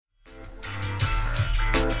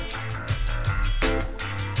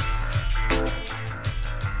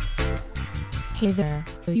Hey there,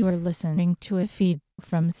 you are listening to a feed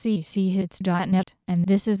from cchits.net, and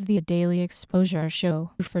this is the Daily Exposure Show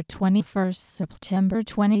for 21st September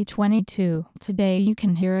 2022. Today you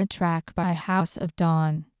can hear a track by House of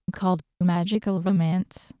Dawn called Magical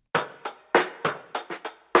Romance.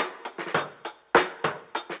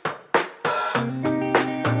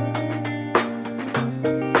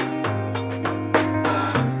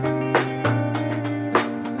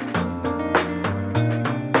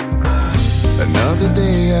 Another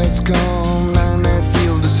day has come and I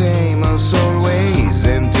feel the same as always.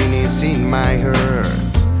 Emptiness in my heart,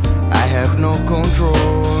 I have no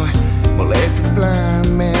control. Malefic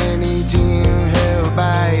plan, many things held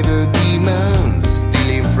by the demons,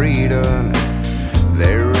 stealing freedom.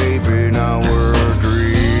 They're raping our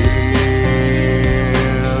dreams,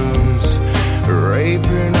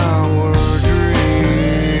 raping our dreams.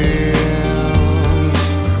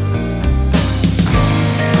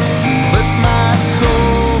 But my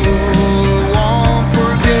soul won't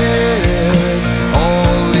forget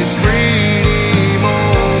all these pretty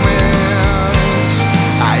moments.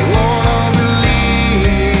 I wanna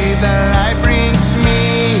believe that life brings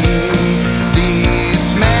me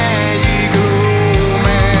this magic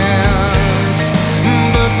romance.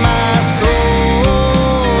 But my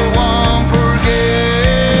soul won't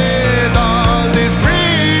forget all these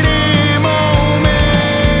pretty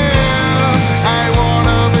moments. I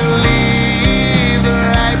wanna believe that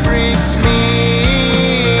life brings me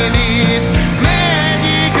this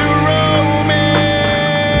magic romance.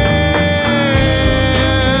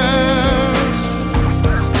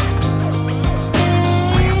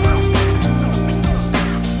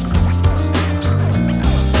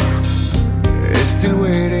 Still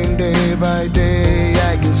waiting day by day,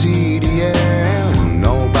 I can see the end.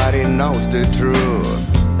 Nobody knows the truth,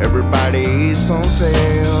 everybody is on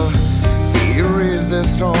sale. Fear is the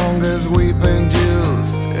strongest weapon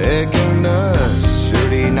used against us,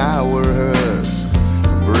 shooting our hearts,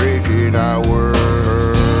 breaking our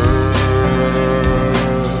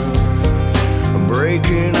hearts,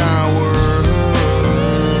 breaking our hearts.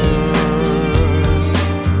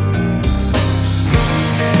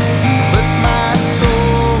 But my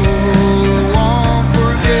soul won't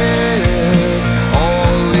forget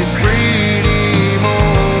all these pretty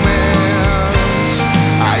moments.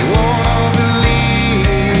 I wanna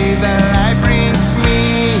believe that life brings me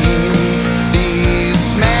this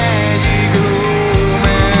magic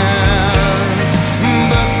romance.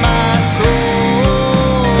 But my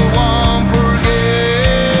soul won't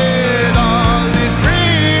forget all these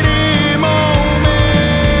pretty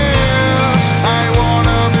moments. I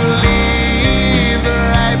wanna believe that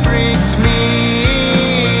life brings me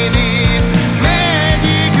this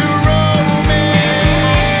magic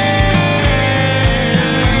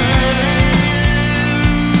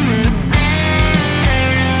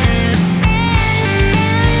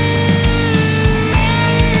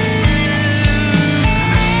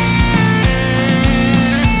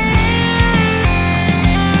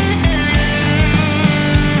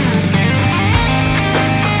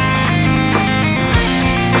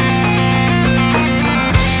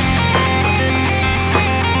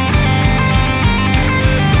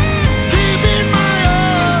keeping my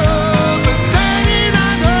hope, standing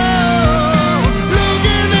at home,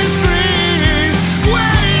 looking at screens,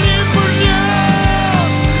 waiting for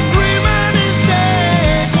news, remaining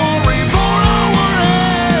safe, worrying for our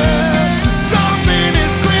end. Something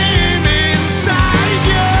is screaming inside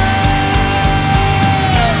you.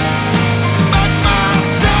 But my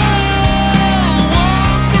soul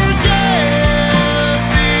won't forget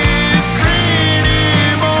these pretty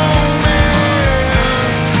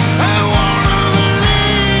moments. I wanna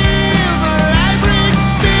believe that life brings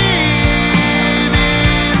me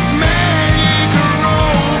this magic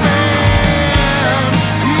romance.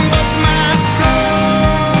 But my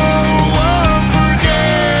soul won't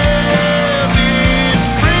forget these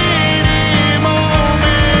pretty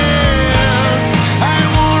moments. I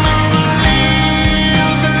wanna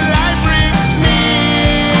believe that life brings me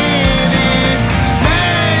this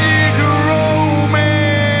magic romance.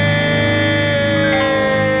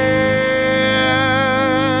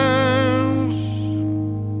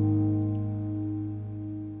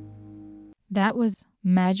 That was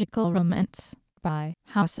Magical Romance by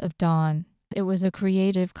House of Dawn. It was a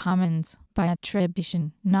Creative Commons by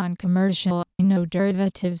attribution, non-commercial, no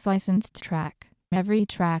derivatives licensed track. Every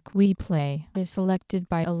track we play is selected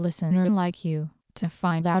by a listener like you. To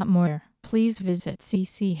find out more, please visit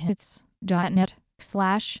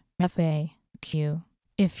cchits.net/FAQ.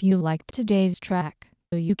 If you liked today's track,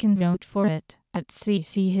 you can vote for it at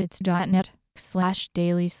cchits.net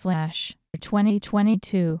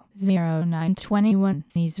daily/2022-0921.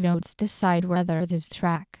 These votes decide whether this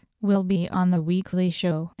track will be on the weekly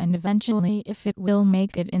show and eventually if it will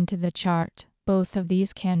make it into the chart. Both of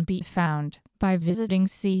these can be found by visiting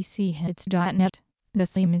cchits.net. The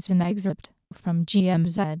theme is an excerpt from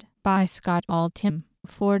GMZ by Scott Altham.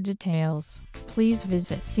 For details, please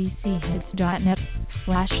visit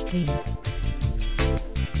cchits.net/theme.